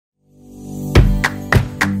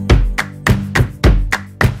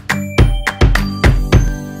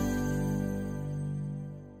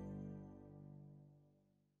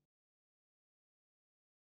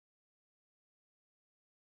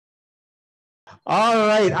All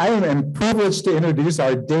right, I am privileged to introduce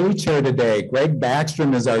our day chair today. Greg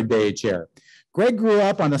Backstrom is our day chair. Greg grew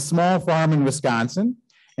up on a small farm in Wisconsin,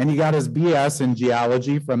 and he got his BS in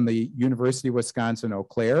geology from the University of Wisconsin-Eau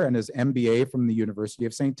Claire and his MBA from the University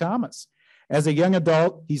of St. Thomas. As a young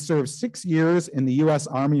adult, he served 6 years in the U.S.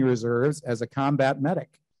 Army Reserves as a combat medic.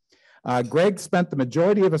 Greg spent the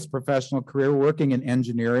majority of his professional career working in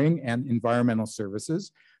engineering and environmental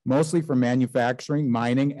services, mostly for manufacturing,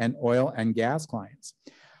 mining, and oil and gas clients.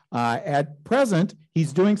 At present,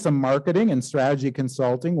 he's doing some marketing and strategy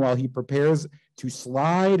consulting while he prepares to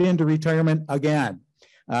slide into retirement again.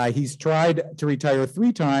 He's tried to retire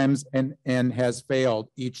 3 times and has failed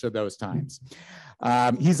each of those times.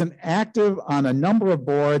 He's an active on a number of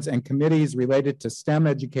boards and committees related to STEM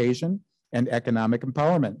education and economic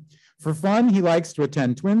empowerment. For fun, he likes to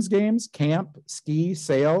attend Twins games, camp, ski,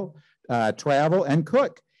 sail, travel, and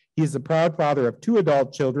cook. He's the proud father of 2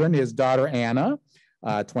 adult children. His daughter, Anna,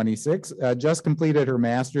 26, just completed her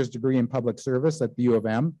master's degree in public service at the U of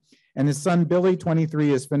M. And his son, Billy,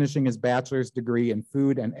 23, is finishing his bachelor's degree in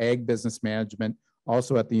food and ag business management,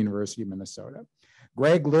 also at the University of Minnesota.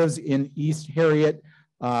 Greg lives in East Harriet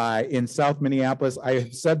in South Minneapolis. I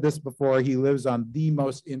have said this before, he lives on the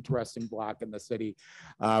most interesting block in the city.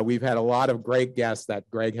 We've had a lot of great guests that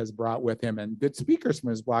Greg has brought with him and good speakers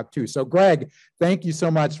from his block too. So Greg, thank you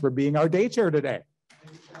so much for being our day chair today.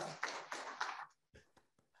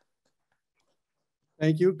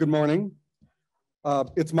 Thank you. Good morning.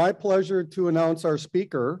 It's my pleasure to announce our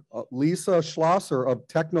speaker, Lisa Schlosser of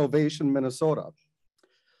Technovation, Minnesota.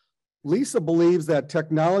 Lisa believes that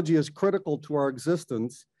technology is critical to our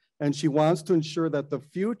existence, and she wants to ensure that the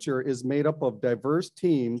future is made up of diverse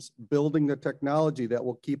teams building the technology that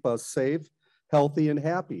will keep us safe, healthy, and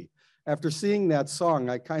happy. After seeing that song,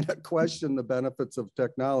 I kind of question the benefits of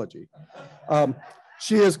technology.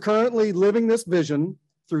 She is currently living this vision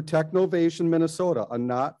through Technovation Minnesota, a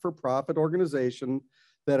not-for-profit organization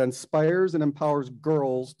that inspires and empowers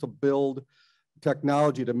girls to build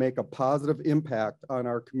technology to make a positive impact on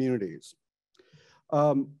our communities.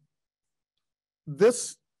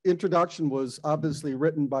 This introduction was obviously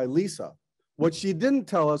written by Lisa. What she didn't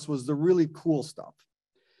tell us was the really cool stuff.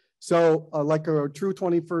 So like a true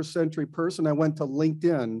 21st century person, I went to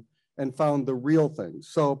LinkedIn and found the real things.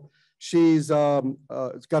 So she's got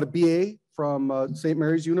a BA from St.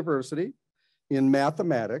 Mary's University in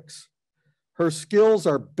mathematics. Her skills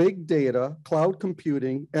are big data, cloud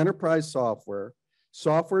computing, enterprise software,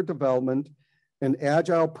 software development, and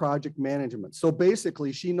agile project management. So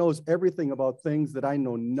basically, she knows everything about things that I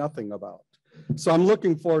know nothing about. So I'm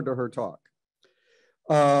looking forward to her talk.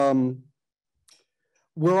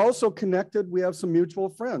 We're also connected. We have some mutual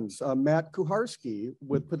friends. Matt Kuharski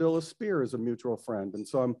with Padilla Spear is a mutual friend. And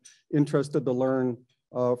so I'm interested to learn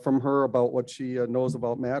from her about what she knows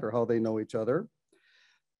about Matt or how they know each other.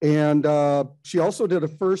 And she also did a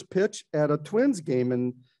first pitch at a Twins game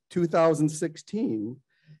in 2016.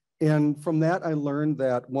 And from that, I learned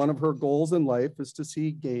that one of her goals in life is to see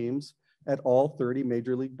games at all 30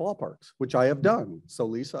 major league ballparks, which I have done. So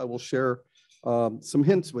Lisa, I will share some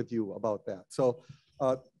hints with you about that. So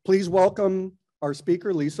please welcome our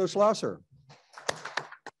speaker, Lisa Schlosser.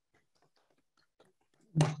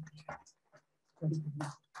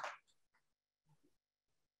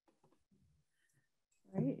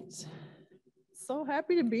 Great. So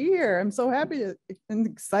happy to be here. I'm so happy and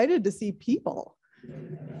excited to see people.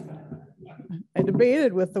 I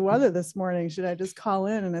debated with the weather this morning, should I just call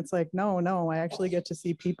in? And it's like, no, I actually get to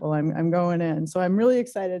see people. I'm going in. So I'm really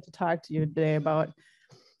excited to talk to you today about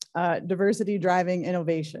diversity driving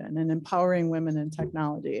innovation and empowering women in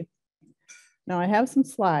technology. Now I have some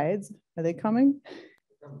slides. Are they coming?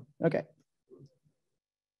 Okay.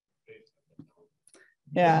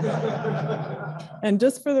 Yeah. And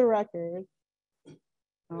just for the record,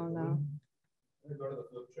 oh no. Go to the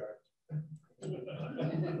flip chart.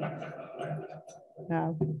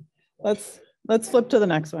 Yeah. Let's flip to the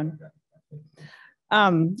next one.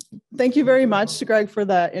 Thank you very much, Greg, for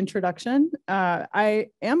the introduction. I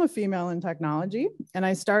am a female in technology, and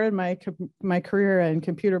I started my career in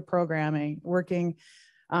computer programming, working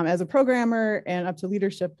as a programmer and up to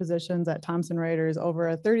leadership positions at Thomson Reuters over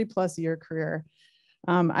a 30+ year career.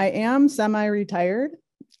 I am semi-retired,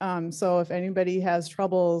 so if anybody has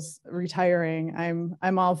troubles retiring,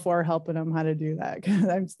 I'm all for helping them how to do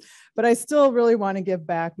that. But I still really want to give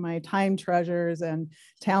back my time, treasures, and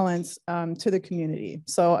talents to the community.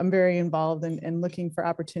 So I'm very involved in looking for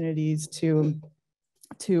opportunities to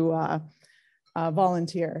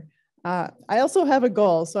volunteer. I also have a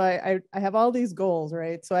goal. So I have all these goals,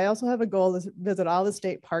 right? So I also have a goal to visit all the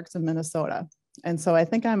state parks in Minnesota. And so I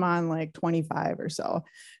think I'm on like 25 or so.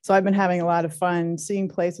 So I've been having a lot of fun seeing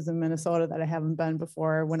places in Minnesota that I haven't been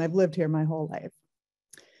before when I've lived here my whole life.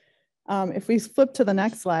 If we flip to the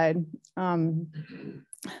next slide,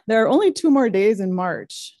 there are only 2 more days in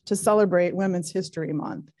March to celebrate Women's History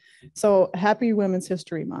Month. So happy Women's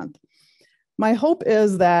History Month. My hope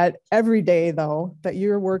is that every day, though, that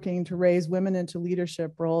you're working to raise women into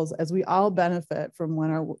leadership roles as we all benefit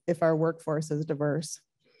from if our workforce is diverse.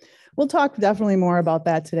 We'll talk definitely more about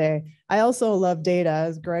that today. I also love data,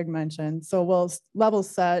 as Greg mentioned. So we'll level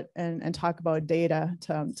set and talk about data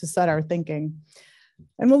to set our thinking.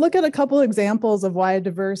 And we'll look at a couple examples of why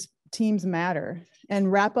diverse teams matter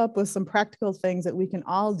and wrap up with some practical things that we can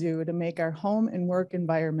all do to make our home and work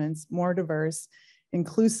environments more diverse,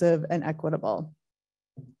 inclusive, and equitable.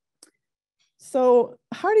 So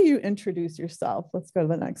how do you introduce yourself? Let's go to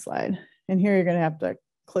the next slide. And here you're going to have to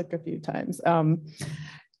click a few times.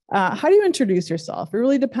 How do you introduce yourself? It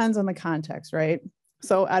really depends on the context, right?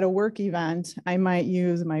 So at a work event, I might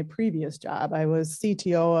use my previous job. I was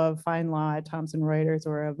CTO of Fine Law at Thomson Reuters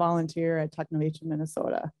or a volunteer at Technovation,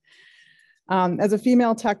 Minnesota. As a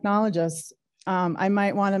female technologist, I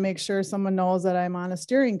might want to make sure someone knows that I'm on a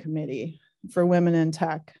steering committee for women in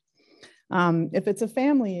tech. If it's a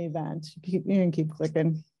family event, you can keep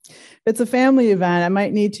clicking. If it's a family event, I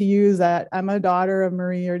might need to use that I'm a daughter of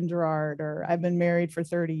Marie and Gerard, or I've been married for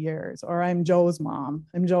 30 years, or I'm Joe's mom.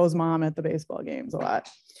 I'm Joe's mom at the baseball games a lot.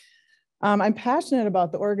 I'm passionate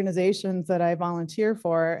about the organizations that I volunteer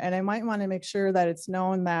for, and I might want to make sure that it's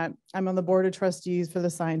known that I'm on the board of trustees for the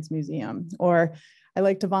Science Museum, or I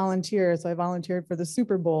like to volunteer, so I volunteered for the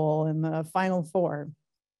Super Bowl and the Final Four.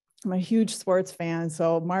 I'm a huge sports fan,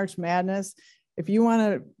 so March Madness, if you want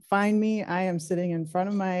to find me, I am sitting in front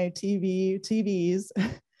of my TVs,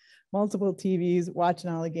 multiple TVs, watching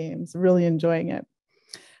all the games, really enjoying it.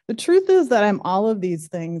 The truth is that I'm all of these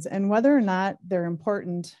things, and whether or not they're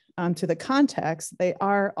important to the context, they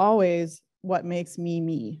are always what makes me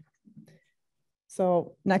me.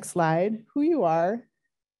 So next slide, who you are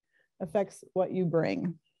affects what you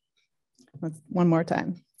bring. Let's one more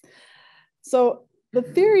time. So the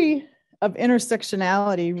theory of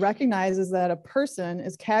intersectionality recognizes that a person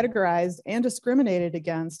is categorized and discriminated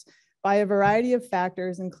against by a variety of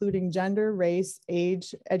factors, including gender, race,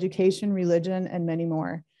 age, education, religion, and many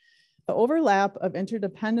more. The overlap of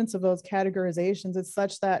interdependence of those categorizations is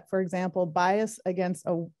such that, for example, bias against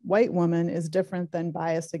a white woman is different than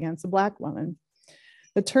bias against a Black woman.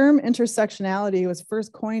 The term intersectionality was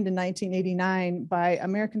first coined in 1989 by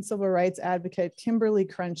American civil rights advocate Kimberly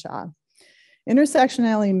Crenshaw.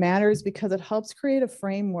 Intersectionality matters because it helps create a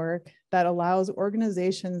framework that allows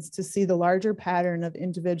organizations to see the larger pattern of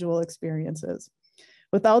individual experiences.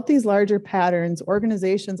 Without these larger patterns,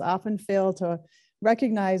 organizations often fail to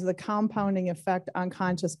recognize the compounding effect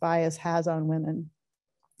unconscious bias has on women.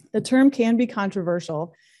 The term can be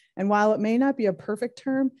controversial, and while it may not be a perfect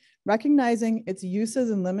term, recognizing its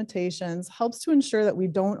uses and limitations helps to ensure that we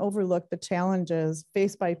don't overlook the challenges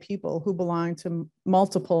faced by people who belong to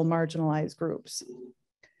multiple marginalized groups.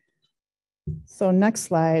 So next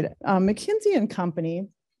slide. McKinsey and Company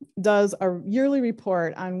does a yearly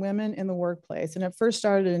report on women in the workplace, and it first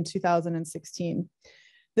started in 2016.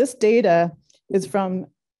 This data is from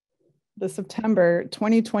the September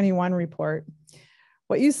 2021 report.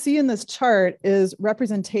 What you see in this chart is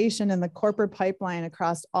representation in the corporate pipeline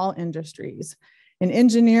across all industries. In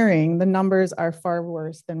engineering, the numbers are far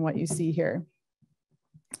worse than what you see here.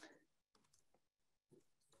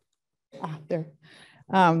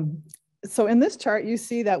 So in this chart, you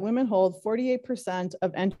see that women hold 48%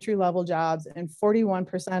 of entry-level jobs and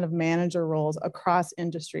 41% of manager roles across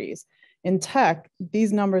industries. In tech,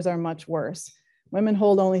 these numbers are much worse. Women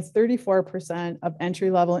hold only 34% of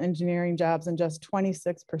entry-level engineering jobs and just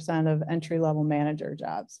 26% of entry-level manager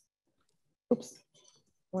jobs. Oops,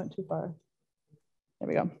 went too far. There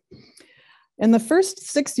we go. In the first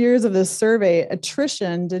 6 years of this survey,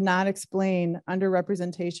 attrition did not explain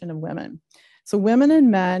underrepresentation of women. So women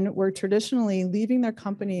and men were traditionally leaving their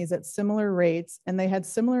companies at similar rates, and they had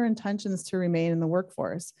similar intentions to remain in the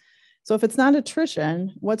workforce. So if it's not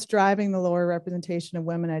attrition, what's driving the lower representation of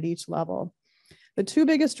women at each level? The two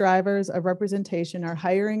biggest drivers of representation are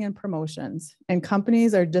hiring and promotions, and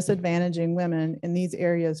companies are disadvantaging women in these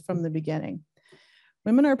areas from the beginning.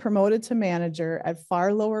 Women are promoted to manager at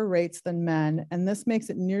far lower rates than men, and this makes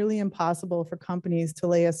it nearly impossible for companies to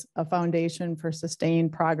lay a foundation for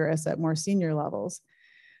sustained progress at more senior levels.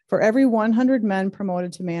 For every 100 men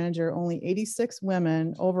promoted to manager, only 86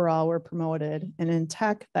 women overall were promoted, and in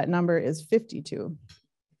tech, that number is 52.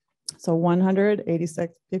 So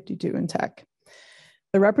 186, 52 in tech.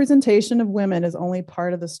 The representation of women is only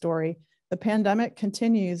part of the story. The pandemic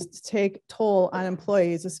continues to take toll on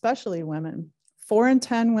employees, especially women. 4 in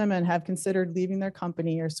 10 women have considered leaving their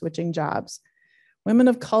company or switching jobs. Women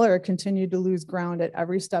of color continue to lose ground at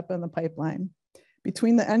every step in the pipeline.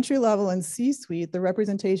 Between the entry level and C-suite, the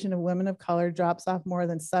representation of women of color drops off more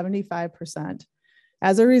than 75%.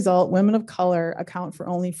 As a result, women of color account for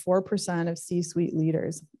only 4% of C-suite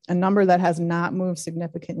leaders, a number that has not moved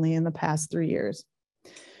significantly in the past 3 years.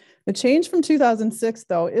 The change from 2006,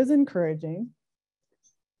 though, is encouraging,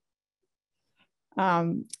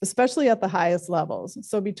 especially at the highest levels.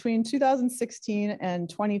 So between 2016 and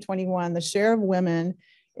 2021, the share of women,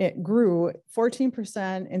 it grew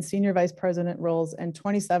 14% in senior vice president roles and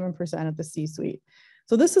 27% at the C-suite.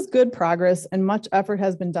 So this is good progress and much effort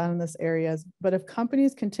has been done in this area. But if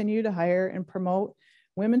companies continue to hire and promote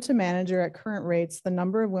women to manager at current rates, the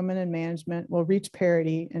number of women in management will reach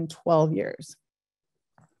parity in 12 years.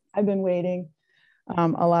 I've been waiting a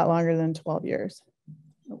lot longer than 12 years.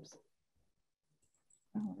 Oops.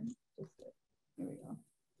 Oh, here we go.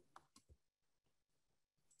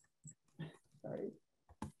 Sorry.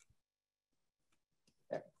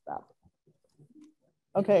 There, stop.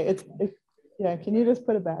 Okay, yeah, can you just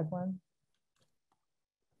put it back one?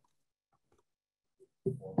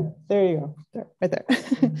 There you go, there, right there.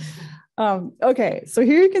 Okay, so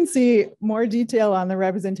here you can see more detail on the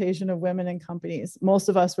representation of women in companies. Most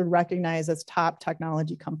of us would recognize as top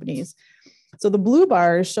technology companies. So the blue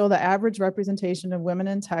bars show the average representation of women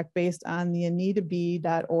in tech based on the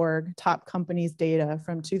identifies.org top companies data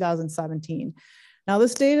from 2017. Now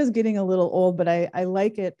this data is getting a little old, but I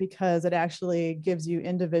like it because it actually gives you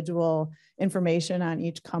individual information on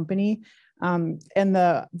each company. And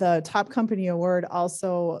the top company award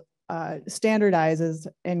also standardizes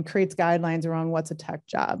and creates guidelines around what's a tech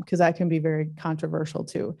job, because that can be very controversial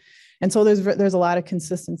too. And so there's a lot of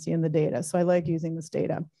consistency in the data. So I like using this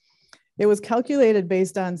data. It was calculated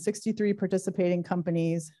based on 63 participating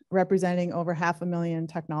companies representing over 500,000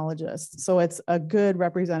 technologists. So it's a good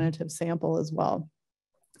representative sample as well.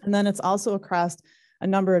 And then it's also across a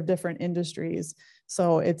number of different industries.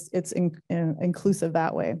 So it's inclusive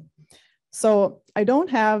that way. So I don't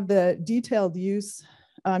have the detailed use,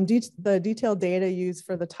 the detailed data used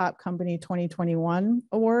for the Top Company 2021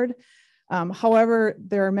 award. However,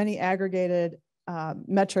 there are many aggregated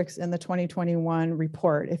metrics in the 2021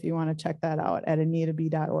 report, if you want to check that out at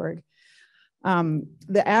anitaB.org.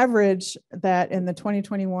 The average that in the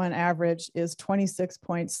 2021 average is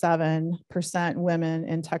 26.7% women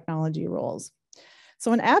in technology roles.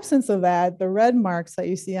 So in absence of that, the red marks that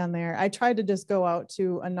you see on there, I tried to just go out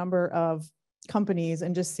to a number of companies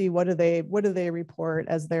and just see what do they report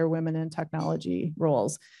as their women in technology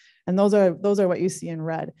roles. And those are what you see in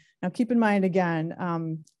red. Now keep in mind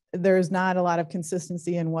again, there's not a lot of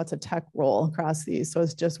consistency in what's a tech role across these. So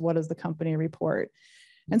it's just what does the company report?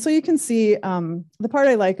 And so you can see the part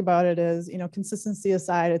I like about it is, consistency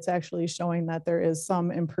aside, it's actually showing that there is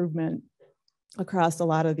some improvement across a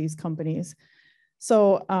lot of these companies.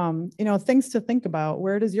 So, things to think about.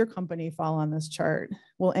 Where does your company fall on this chart?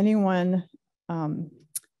 Will anyone,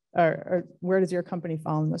 or where does your company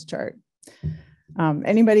fall on this chart?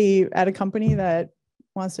 Anybody at a company that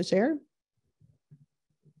wants to share?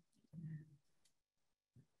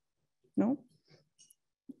 No?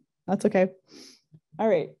 That's okay. All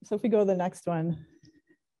right, so if we go to the next one.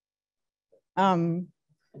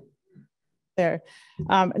 There.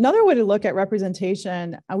 Another way to look at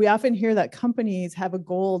representation, we often hear that companies have a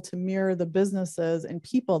goal to mirror the businesses and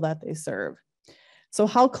people that they serve. So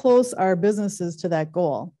how close are businesses to that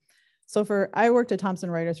goal? So I worked at Thomson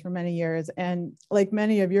Reuters for many years, and like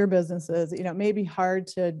many of your businesses, it may be hard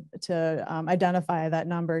to identify that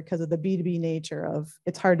number because of the B2B nature of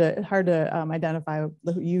it's hard to identify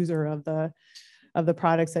the user of the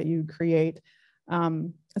products that you create.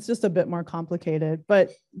 It's just a bit more complicated, but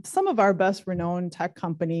some of our best renowned tech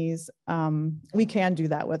companies, we can do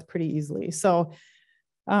that with pretty easily. So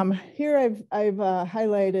here I've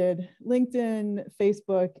highlighted LinkedIn,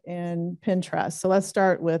 Facebook, and Pinterest. So let's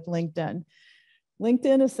start with LinkedIn.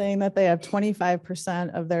 LinkedIn is saying that they have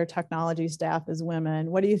 25% of their technology staff is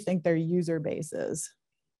women. What do you think their user base is?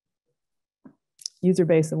 User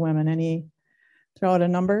base of women, throw out a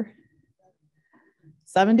number?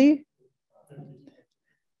 70?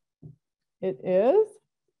 It is.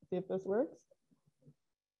 Let's see if this works.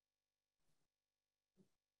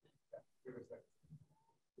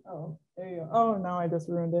 Oh, there you go. Oh, no, I just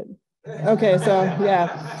ruined it. Okay, so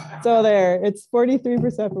yeah. So there, it's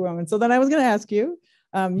 43% for women. So then I was going to ask you,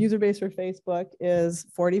 user base for Facebook is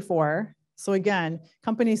 44. So again,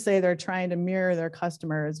 companies say they're trying to mirror their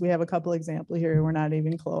customers. We have a couple examples here. We're not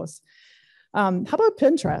even close. How about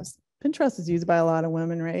Pinterest? Pinterest is used by a lot of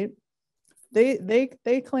women, right?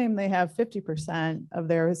 They claim they have 50% of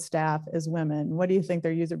their staff as women. What do you think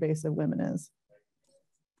their user base of women is?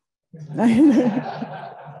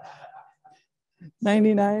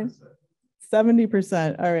 99,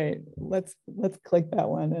 70%. All right, let's click that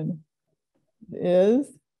one, and it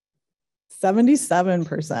is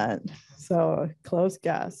 77%. So close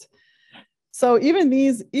guess. So even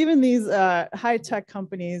these high tech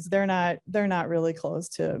companies, they're not really close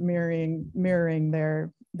to mirroring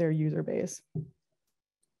their user base.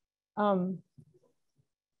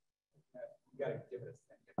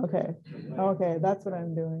 Okay, that's what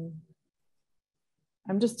I'm doing.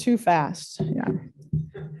 I'm just too fast. Yeah,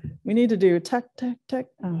 we need to do tech. Oh.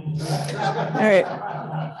 All right.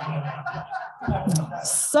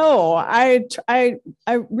 So I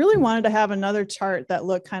really wanted to have another chart that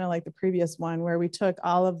looked kind of like the previous one, where we took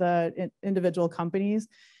all of the individual companies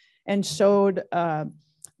and showed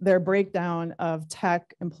their breakdown of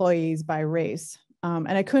tech employees by race. And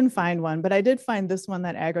I couldn't find one, but I did find this one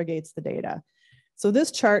that aggregates the data. So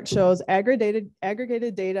this chart shows aggregated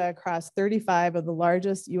data across 35 of the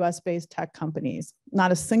largest US-based tech companies.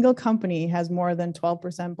 Not a single company has more than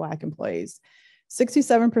 12% Black employees.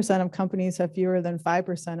 67% of companies have fewer than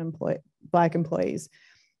 5% Black employees,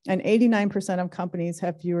 and 89% of companies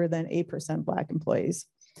have fewer than 8% Black employees.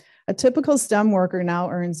 A typical STEM worker now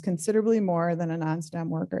earns considerably more than a non-STEM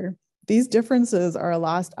worker. These differences are a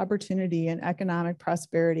lost opportunity in economic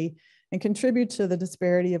prosperity and contribute to the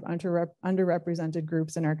disparity of underrepresented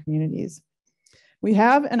groups in our communities. We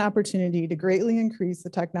have an opportunity to greatly increase the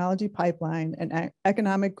technology pipeline and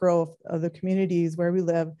economic growth of the communities where we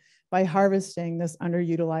live by harvesting this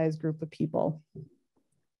underutilized group of people.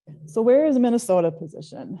 So where is Minnesota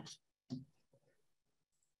positioned?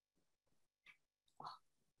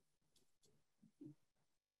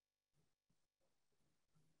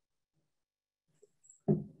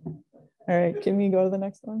 All right, can we go to the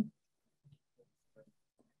next one?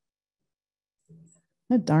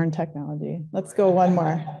 That darn technology. Let's go one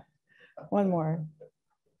more. One more.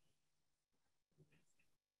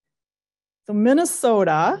 So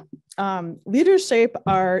Minnesota, leaders shape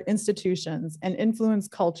our institutions and influence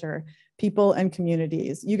culture, people, and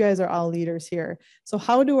communities. You guys are all leaders here. So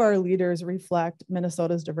how do our leaders reflect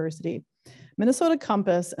Minnesota's diversity? Minnesota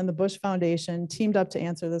Compass and the Bush Foundation teamed up to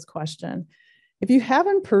answer this question. If you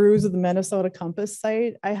haven't perused the Minnesota Compass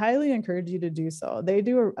site, I highly encourage you to do so. They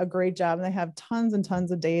do a great job, and they have tons and tons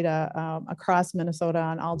of data across Minnesota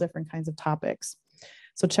on all different kinds of topics.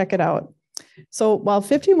 So check it out. So while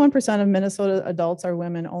 51% of Minnesota adults are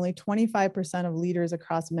women, only 25% of leaders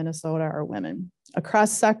across Minnesota are women.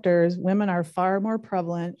 Across sectors, women are far more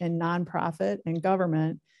prevalent in nonprofit and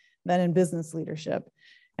government than in business leadership.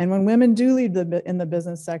 And when women do lead in the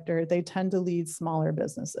business sector, they tend to lead smaller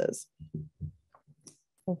businesses.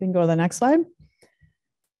 We can go to the next slide.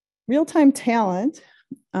 Real-time talent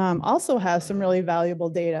also has some really valuable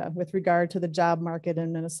data with regard to the job market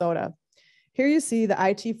in Minnesota. Here you see the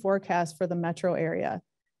IT forecast for the metro area.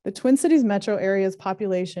 The Twin Cities metro area's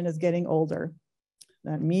population is getting older,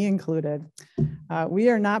 me included. We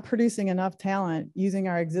are not producing enough talent using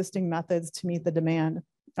our existing methods to meet the demand.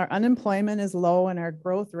 Our unemployment is low, and our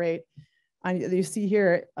growth rate, you see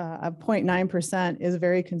here, of 0.9% is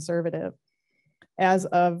very conservative. As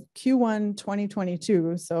of Q1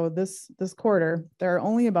 2022, so this quarter, there are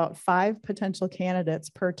only about 5 potential candidates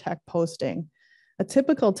per tech posting. A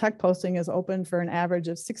typical tech posting is open for an average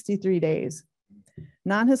of 63 days.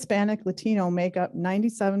 Non-Hispanic Latino make up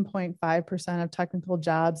 97.5% of technical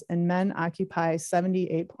jobs, and men occupy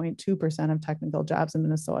 78.2% of technical jobs in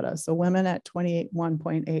Minnesota, so women at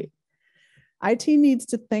 21.8%. IT needs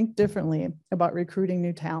to think differently about recruiting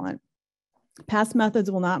new talent. Past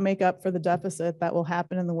methods will not make up for the deficit that will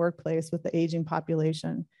happen in the workplace with the aging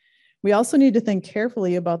population. We also need to think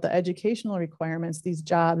carefully about the educational requirements these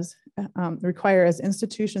jobs require, as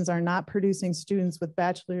institutions are not producing students with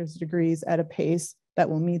bachelor's degrees at a pace that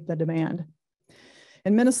will meet the demand.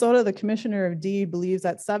 In Minnesota, the Commissioner of D believes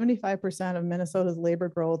that 75% of Minnesota's labor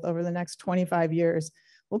growth over the next 25 years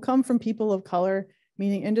will come from people of color,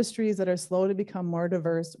 meaning industries that are slow to become more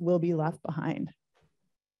diverse will be left behind.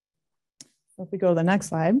 So if we go to the next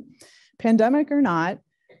slide, pandemic or not,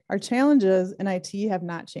 our challenges in IT have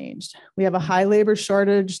not changed. We have a high labor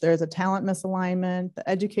shortage. There's a talent misalignment. The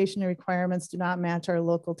education requirements do not match our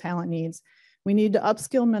local talent needs. We need to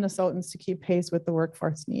upskill Minnesotans to keep pace with the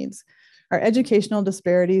workforce needs. Our educational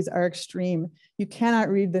disparities are extreme. You cannot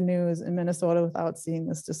read the news in Minnesota without seeing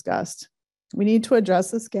this discussed. We need to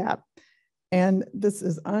address this gap. And this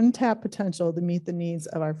is untapped potential to meet the needs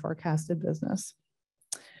of our forecasted business.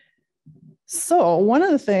 So one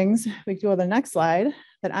of the things, we can go to the next slide,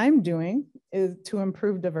 that I'm doing is to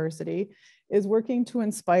improve diversity, is working to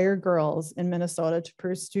inspire girls in Minnesota to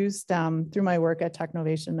pursue STEM through my work at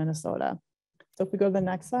Technovation Minnesota. So if we go to the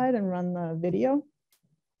next slide and run the video.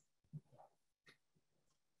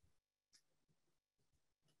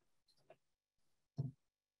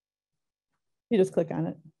 You just click on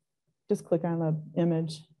it. Just click on the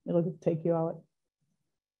image. It'll take you out.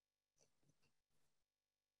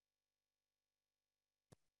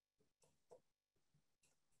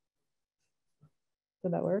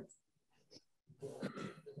 Did that work?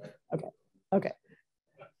 Okay, okay.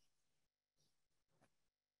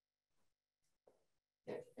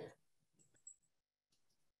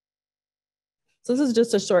 So this is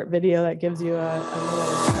just a short video that gives you a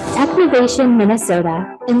Technovation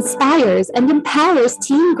Minnesota inspires and empowers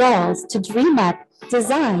teen girls to dream up,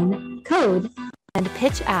 design, code, and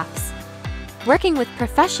pitch apps. Working with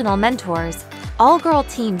professional mentors, all-girl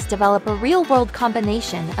teams develop a real-world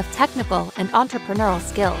combination of technical and entrepreneurial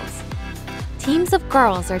skills. Teams of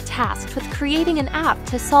girls are tasked with creating an app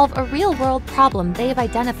to solve a real-world problem they have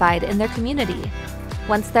identified in their community.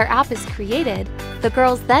 Once their app is created, the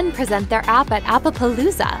girls then present their app at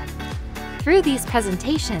Appapalooza. Through these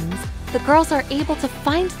presentations, the girls are able to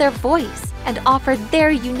find their voice and offer their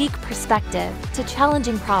unique perspective to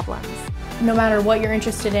challenging problems. No matter what you're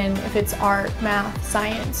interested in, if it's art, math,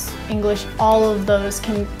 science, English, all of those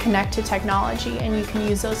can connect to technology and you can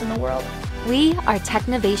use those in the world. We are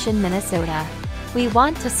Technovation Minnesota. We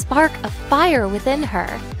want to spark a fire within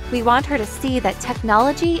her. We want her to see that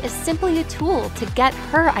technology is simply a tool to get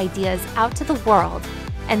her ideas out to the world,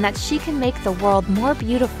 and that she can make the world more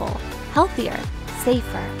beautiful, healthier,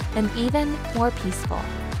 safer, and even more peaceful.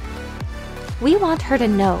 We want her to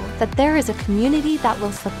know that there is a community that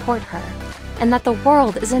will support her, and that the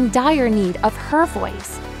world is in dire need of her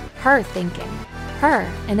voice, her thinking,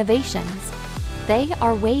 her innovations. They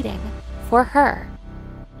are waiting for her.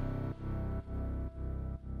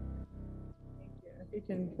 You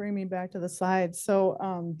can bring me back to the slide.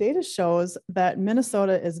 So data shows that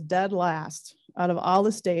Minnesota is dead last out of all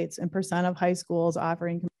the states in percent of high schools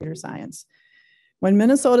offering computer science. When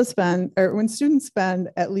when students spend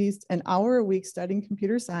at least an hour a week studying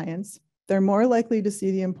computer science, they're more likely to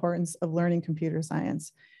see the importance of learning computer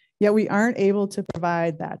science. Yet we aren't able to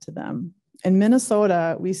provide that to them. In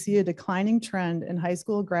Minnesota, we see a declining trend in high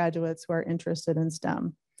school graduates who are interested in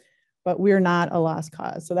STEM. But we're not a lost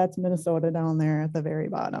cause. So that's Minnesota down there at the very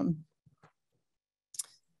bottom.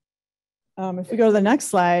 If we go to the next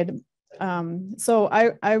slide, so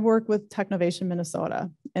I work with Technovation Minnesota,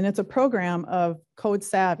 and it's a program of Code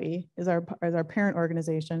Savvy is our parent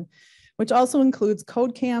organization, which also includes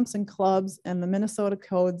code camps and clubs and the Minnesota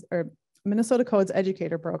Codes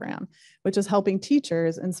Educator Program, which is helping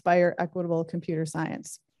teachers inspire equitable computer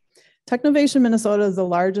science. Technovation Minnesota is the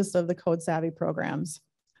largest of the Code Savvy programs.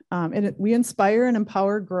 We inspire and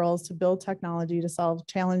empower girls to build technology to solve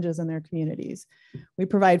challenges in their communities. We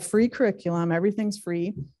provide free curriculum, everything's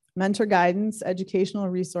free, mentor guidance, educational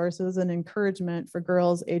resources, and encouragement for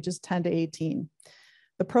girls ages 10 to 18.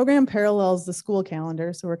 The program parallels the school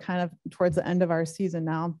calendar, so we're kind of towards the end of our season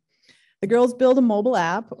now. The girls build a mobile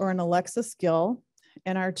app or an Alexa skill,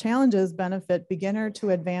 and our challenges benefit beginner to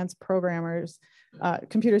advanced programmers,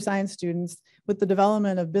 computer science students, with the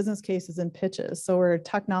development of business cases and pitches. So we're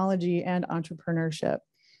technology and entrepreneurship.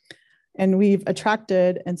 And we've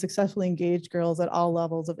attracted and successfully engaged girls at all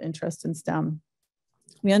levels of interest in STEM.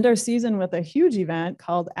 We end our season with a huge event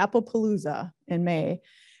called Appapalooza in May.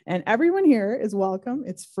 And everyone here is welcome.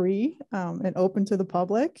 It's free and open to the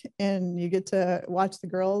public. And you get to watch the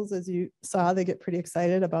girls. As you saw, they get pretty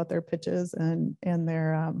excited about their pitches and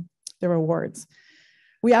their awards.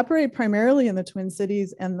 We operate primarily in the Twin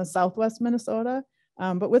Cities and the Southwest Minnesota,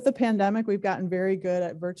 but with the pandemic, we've gotten very good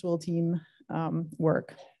at virtual team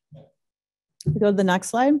work. We go to the next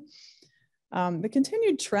slide. The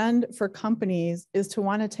continued trend for companies is to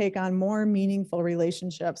want to take on more meaningful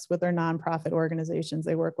relationships with their nonprofit organizations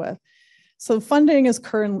they work with. So funding is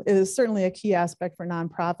certainly a key aspect for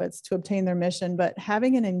nonprofits to obtain their mission, but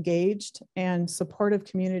having an engaged and supportive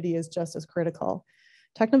community is just as critical.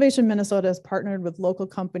 Technovation Minnesota has partnered with local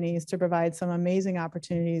companies to provide some amazing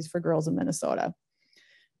opportunities for girls in Minnesota.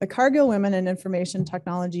 The Cargill Women in Information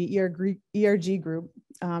Technology ERG Group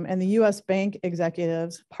and the US Bank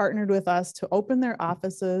executives partnered with us to open their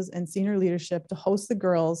offices and senior leadership to host the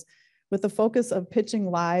girls with the focus of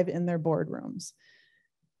pitching live in their boardrooms.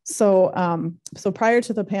 So prior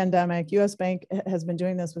to the pandemic, US Bank has been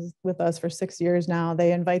doing this with us for 6 years now.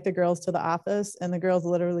 They invite the girls to the office, and the girls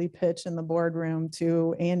literally pitch in the boardroom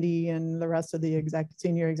to Andy and the rest of the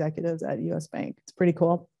senior executives at US Bank. It's pretty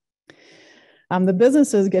cool. The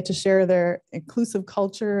businesses get to share their inclusive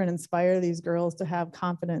culture and inspire these girls to have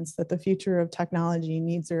confidence that the future of technology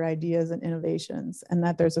needs their ideas and innovations, and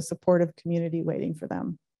that there's a supportive community waiting for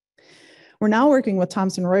them. We're now working with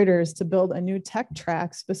Thomson Reuters to build a new tech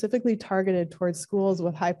track specifically targeted towards schools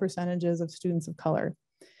with high percentages of students of color.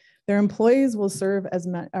 Their employees will serve as,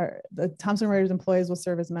 the Thomson Reuters employees will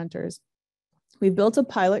serve as mentors. We've built a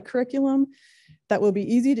pilot curriculum that will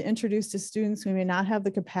be easy to introduce to students who may not have the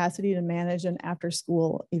capacity to manage an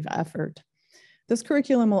after-school effort. This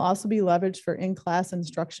curriculum will also be leveraged for in-class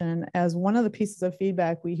instruction, as one of the pieces of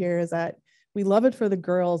feedback we hear is that we love it for the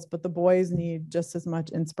girls, but the boys need just as much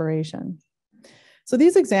inspiration. So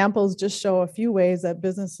these examples just show a few ways that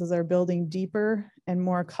businesses are building deeper and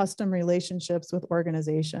more custom relationships with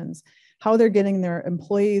organizations, how they're getting their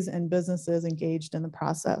employees and businesses engaged in the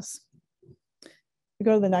process. We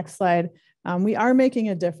go to the next slide. We are making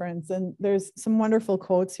a difference, and there's some wonderful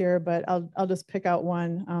quotes here, but I'll just pick out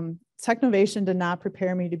one. Technovation did not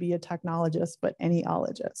prepare me to be a technologist, but any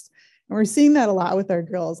ologist. And we're seeing that a lot with our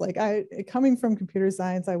girls. Like coming from computer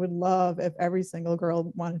science, I would love if every single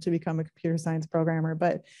girl wanted to become a computer science programmer,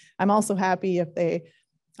 but I'm also happy if they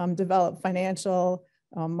develop financial,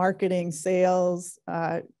 marketing, sales,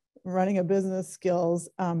 running a business skills,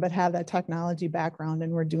 but have that technology background,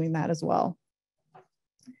 and we're doing that as well.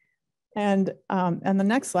 And the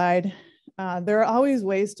next slide, there are always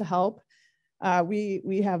ways to help.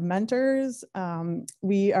 We have mentors.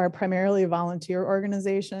 We are primarily a volunteer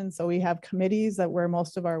organization, so we have committees where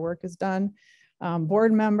most of our work is done.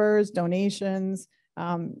 Board members, donations,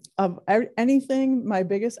 of anything. My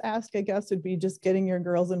biggest ask, I guess, would be just getting your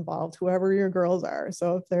girls involved, whoever your girls are.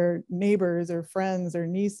 So if they're neighbors or friends or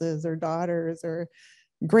nieces or daughters or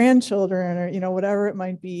grandchildren or whatever it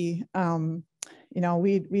might be,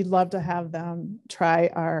 we'd love to have them try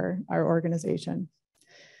our organization.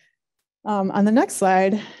 On the next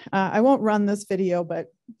slide, I won't run this video,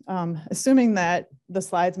 but assuming that the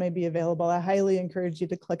slides may be available, I highly encourage you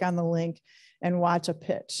to click on the link and watch a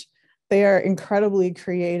pitch. They are incredibly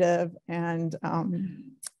creative and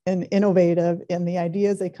innovative in the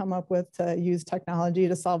ideas they come up with to use technology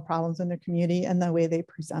to solve problems in their community and the way they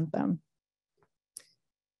present them.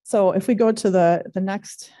 So if we go to the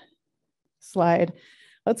next slide,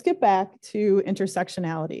 let's get back to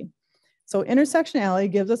intersectionality. So intersectionality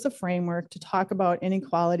gives us a framework to talk about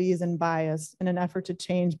inequalities and bias in an effort to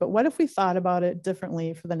change, but what if we thought about it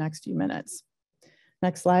differently for the next few minutes?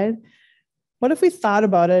 Next slide. What if we thought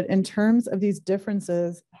about it in terms of these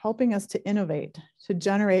differences helping us to innovate, to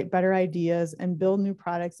generate better ideas and build new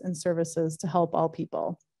products and services to help all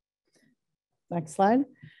people? Next slide.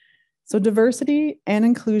 So diversity and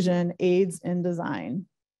inclusion aids in design.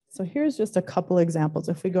 So here's just a couple examples.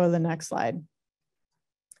 If we go to the next slide.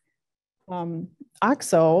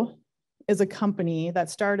 OXO is a company that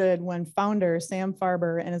started when founder Sam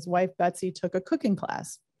Farber and his wife Betsy took a cooking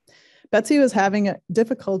class. Betsy was having a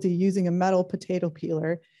difficulty using a metal potato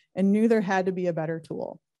peeler and knew there had to be a better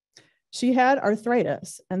tool. She had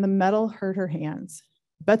arthritis and the metal hurt her hands.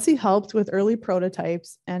 Betsy helped with early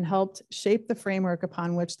prototypes and helped shape the framework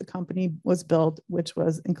upon which the company was built, which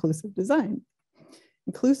was inclusive design.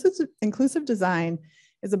 Inclusive design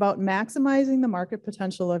is about maximizing the market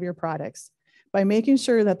potential of your products by making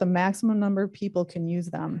sure that the maximum number of people can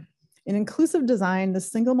use them. In inclusive design, the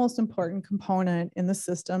single most important component in the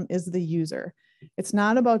system is the user. It's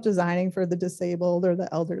not about designing for the disabled or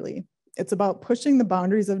the elderly. It's about pushing the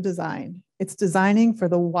boundaries of design. It's designing for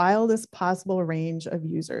the wildest possible range of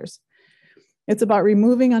users. It's about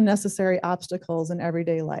removing unnecessary obstacles in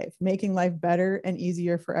everyday life, making life better and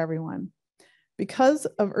easier for everyone. Because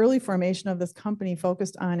of early formation of this company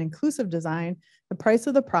focused on inclusive design, the price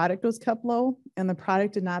of the product was kept low and the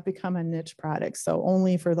product did not become a niche product, so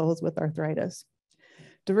only for those with arthritis.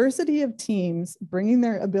 Diversity of teams bringing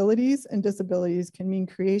their abilities and disabilities can mean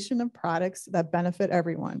creation of products that benefit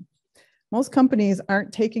everyone. Most companies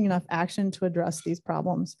aren't taking enough action to address these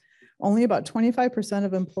problems. Only about 25%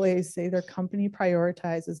 of employees say their company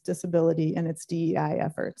prioritizes disability in its DEI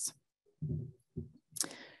efforts.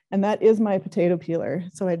 And that is my potato peeler.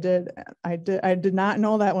 So I did not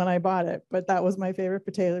know that when I bought it, but that was my favorite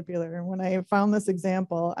potato peeler. And when I found this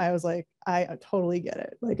example, I was like, I totally get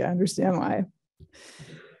it. Like, I understand why.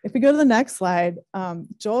 If we go to the next slide,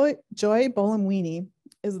 Joy Bolamwini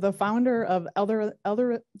is the founder of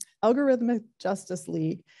Algorithmic Justice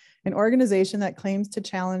League, an organization that claims to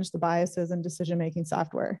challenge the biases in decision-making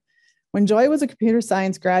software. When Joy was a computer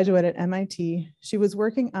science graduate at MIT, she was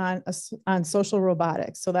working on social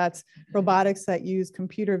robotics. So that's robotics that use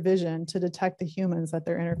computer vision to detect the humans that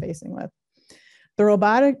they're interfacing with. The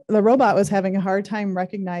robot was having a hard time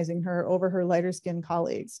recognizing her over her lighter skinned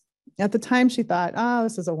colleagues. At the time, she thought, oh,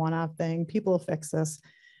 this is a one-off thing. People will fix this.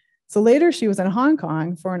 So later she was in Hong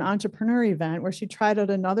Kong for an entrepreneur event where she tried out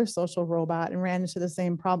another social robot and ran into the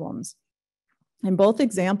same problems. In both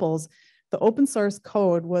examples, the open source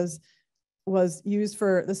code was used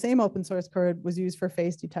for, the same open source code was used for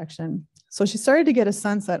face detection. So she started to get a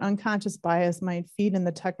sense that unconscious bias might feed in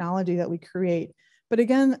the technology that we create, but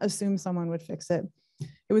again, assume someone would fix it.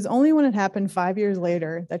 It was only when it happened 5 years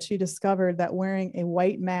later that she discovered that wearing a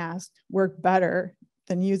white mask worked better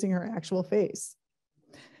than using her actual face.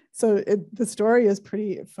 So the story is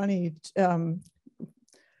pretty funny, yeah.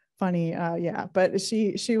 But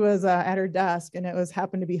she was at her desk, and it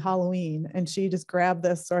happened to be Halloween, and she just grabbed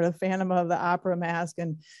this sort of Phantom of the Opera mask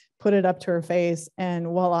and put it up to her face, and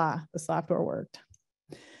voila, the software worked.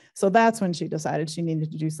 So that's when she decided she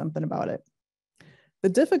needed to do something about it. The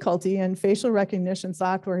difficulty in facial recognition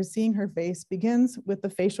software seeing her face begins with the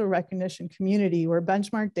facial recognition community, where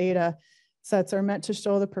benchmark data sets are meant to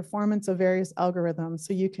show the performance of various algorithms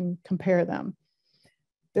so you can compare them.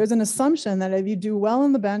 There's an assumption that if you do well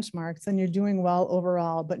in the benchmarks, then you're doing well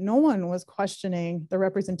overall, but no one was questioning the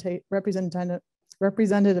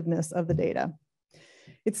representativeness of the data.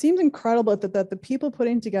 It seems incredible that the people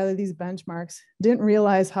putting together these benchmarks didn't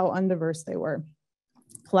realize how undiverse they were.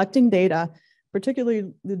 Collecting data,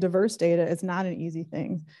 particularly the diverse data, is not an easy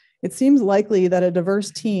thing. It seems likely that a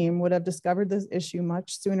diverse team would have discovered this issue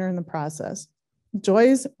much sooner in the process.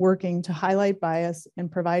 Joy's working to highlight bias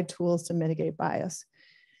and provide tools to mitigate bias.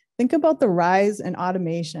 Think about the rise in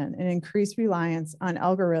automation and increased reliance on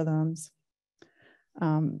algorithms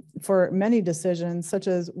for many decisions, such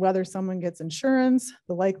as whether someone gets insurance,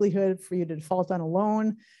 the likelihood for you to default on a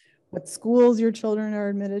loan, what schools your children are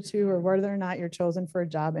admitted to, or whether or not you're chosen for a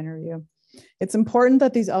job interview. It's important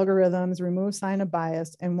that these algorithms remove sign of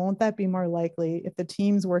bias, and won't that be more likely if the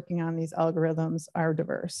teams working on these algorithms are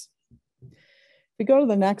diverse? If we go to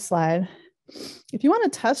the next slide, if you want to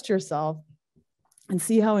test yourself and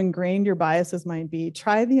see how ingrained your biases might be,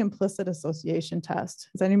 try the implicit association test.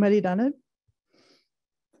 Has anybody done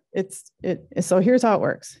it? So here's how it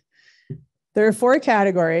works. There are 4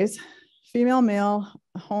 categories: female, male,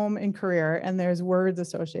 home, and career, and there's words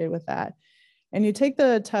associated with that. And you take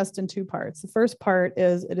the test in 2 parts. The first part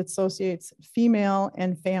is it associates female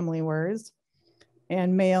and family words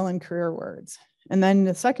and male and career words. And then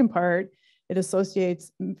the second part, it associates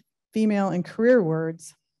female and career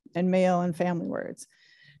words and male and family words.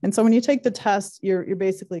 And so when you take the test, you're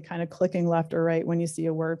basically kind of clicking left or right when you see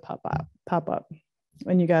a word pop up,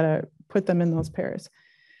 and you got to put them in those pairs.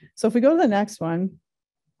 So if we go to the next one,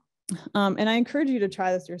 and I encourage you to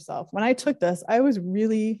try this yourself. When I took this, I was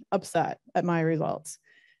really upset at my results.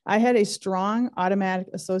 I had a strong automatic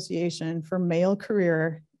association for male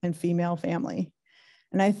career and female family.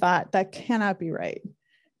 And I thought, that cannot be right.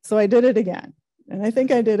 So I did it again. And I think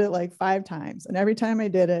I did it like 5 times. And every time I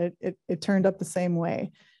did it, it turned up the same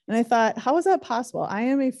way. And I thought, how is that possible? I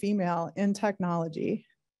am a female in technology.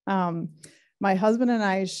 My husband and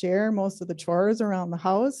I share most of the chores around the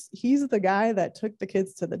house. He's the guy that took the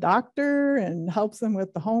kids to the doctor and helps them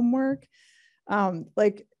with the homework.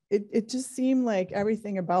 It just seemed like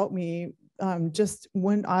everything about me just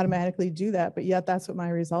wouldn't automatically do that, but yet that's what my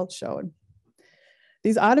results showed.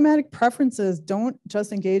 These automatic preferences don't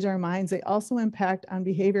just engage our minds, they also impact on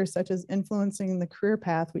behavior such as influencing the career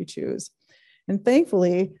path we choose. And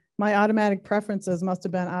thankfully, my automatic preferences must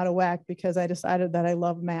have been out of whack because I decided that I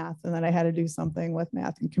love math and that I had to do something with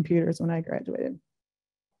math and computers when I graduated.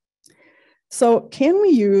 So can we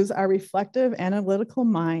use our reflective analytical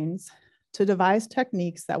minds to devise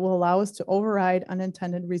techniques that will allow us to override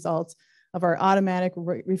unintended results of our automatic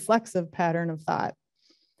reflexive pattern of thought?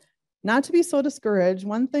 Not to be so discouraged,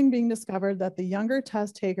 one thing being discovered that the younger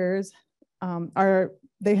test takers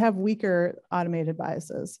they have weaker automated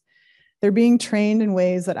biases. They're being trained in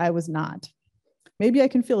ways that I was not. Maybe I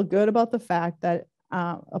can feel good about the fact that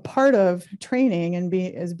a part of training and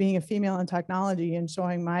is being a female in technology and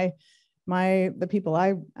showing the people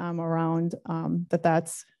I'm around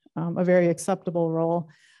that's a very acceptable role.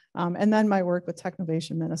 And then my work with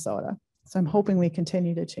Technovation Minnesota. So I'm hoping we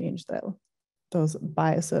continue to change those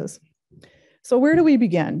biases. So where do we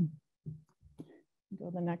begin? Go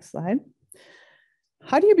to the next slide.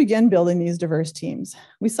 How do you begin building these diverse teams?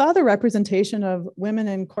 We saw the representation of women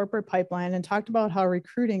in corporate pipeline and talked about how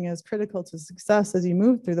recruiting is critical to success as you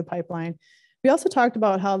move through the pipeline. We also talked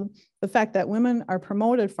about how the fact that women are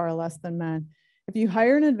promoted far less than men. If you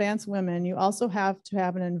hire and advance women, you also have to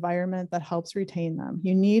have an environment that helps retain them.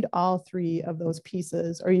 You need all three of those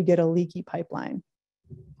pieces or you get a leaky pipeline.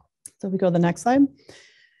 So if we go to the next slide.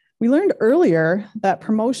 We learned earlier that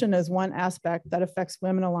promotion is one aspect that affects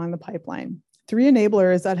women along the pipeline. 3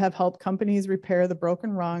 enablers that have helped companies repair the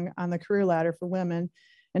broken rung on the career ladder for women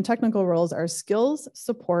in technical roles are skills,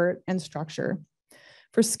 support, and structure.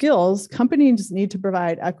 For skills, companies need to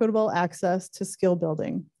provide equitable access to skill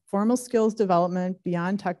building, formal skills development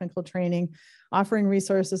beyond technical training, offering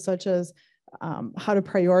resources such as how to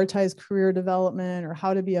prioritize career development or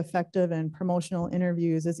how to be effective in promotional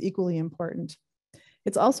interviews is equally important.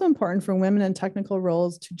 It's also important for women in technical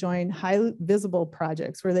roles to join highly visible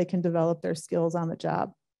projects where they can develop their skills on the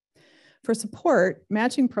job. For support,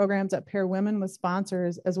 matching programs that pair women with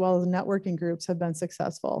sponsors as well as networking groups have been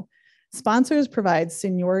successful. Sponsors provide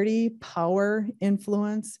seniority, power,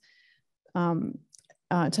 influence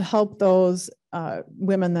to help those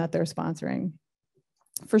women that they're sponsoring.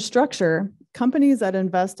 For structure, companies that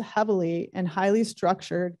invest heavily in highly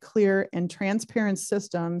structured, clear, and transparent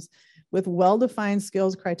systems with well-defined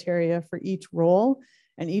skills criteria for each role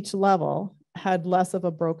and each level had less of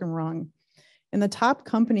a broken rung. In the top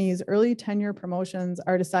companies, early tenure promotions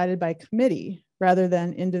are decided by committee rather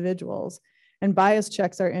than individuals, and bias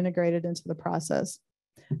checks are integrated into the process.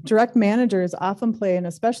 Direct managers often play an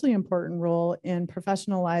especially important role in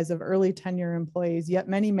professional lives of early tenure employees, yet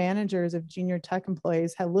many managers of junior tech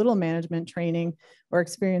employees have little management training or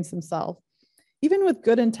experience themselves. Even with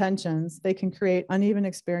good intentions, they can create uneven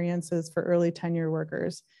experiences for early tenure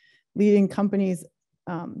workers, leading companies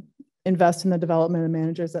invest in the development of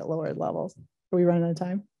managers at lower levels. Are we running out of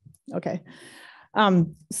time? Okay.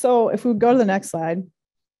 So if we go to the next slide.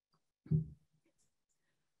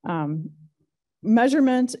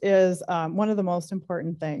 Measurement is one of the most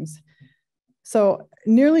important things. So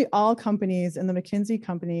nearly all companies in the McKinsey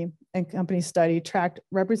company study tracked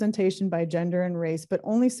representation by gender and race, but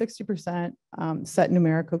only 60% set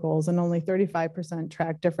numerical goals and only 35%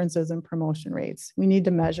 track differences in promotion rates. We need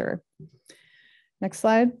to measure. Next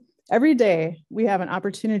slide. Every day, we have an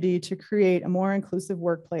opportunity to create a more inclusive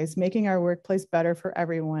workplace, making our workplace better for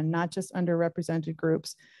everyone, not just underrepresented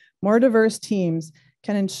groups. More diverse teams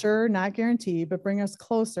can ensure, not guarantee, but bring us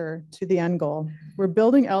closer to the end goal. We're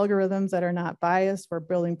building algorithms that are not biased. We're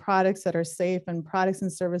building products that are safe and products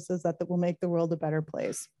and services that will make the world a better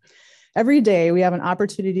place. Every day, we have an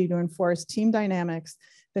opportunity to enforce team dynamics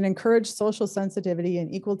that encourage social sensitivity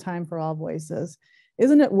and equal time for all voices.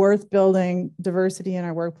 Isn't it worth building diversity in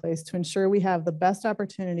our workplace to ensure we have the best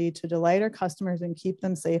opportunity to delight our customers and keep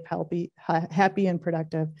them safe, happy, and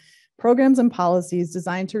productive? Programs and policies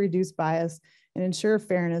designed to reduce bias and ensure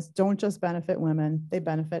fairness don't just benefit women, they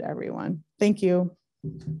benefit everyone. Thank you.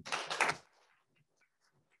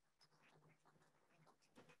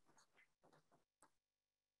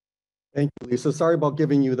 Thank you, Lisa. Sorry about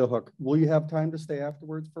giving you the hook. Will you have time to stay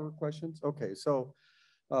afterwards for questions? Okay, so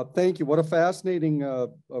thank you. What a fascinating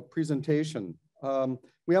presentation.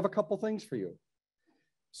 We have a couple things for you.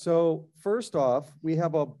 So first off, we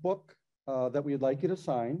have a book that we'd like you to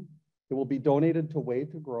sign. It will be donated to Way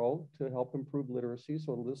to Grow to help improve literacy.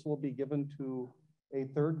 So this will be given to a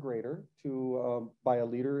 3rd grader by a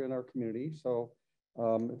leader in our community. So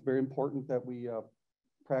it's very important that we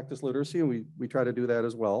practice literacy, and we try to do that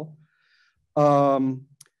as well. And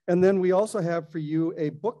then we also have for you a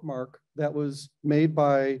bookmark that was made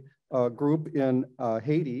by a group in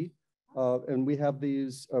Haiti. And we have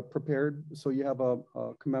these prepared, so you have a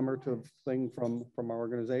commemorative thing from our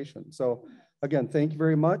organization. So again, thank you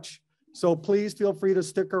very much. So please feel free to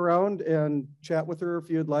stick around and chat with her if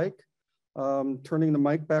you'd like. Turning the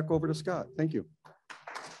mic back over to Scott. Thank you.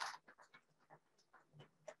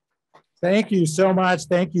 Thank you so much.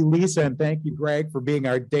 Thank you, Lisa, and thank you, Greg, for being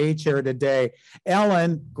our day chair today.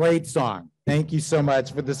 Ellen, great song. Thank you so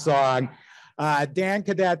much for the song. Dan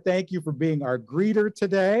Cadet, thank you for being our greeter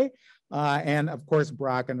today. And of course,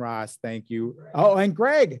 Brock and Ross, thank you. Oh, and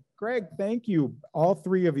Greg, thank you, all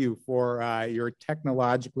 3 of you, for your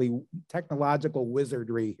technological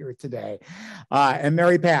wizardry here today. And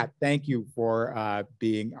Mary Pat, thank you for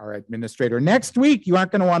being our administrator. Next week, you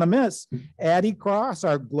aren't going to want to miss Addie Cross,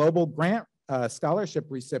 our global grant scholarship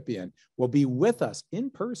recipient, will be with us in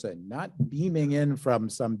person, not beaming in from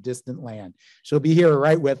some distant land. She'll be here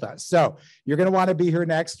right with us. So you're going to want to be here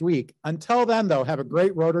next week. Until then, though, have a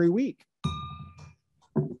great Rotary week.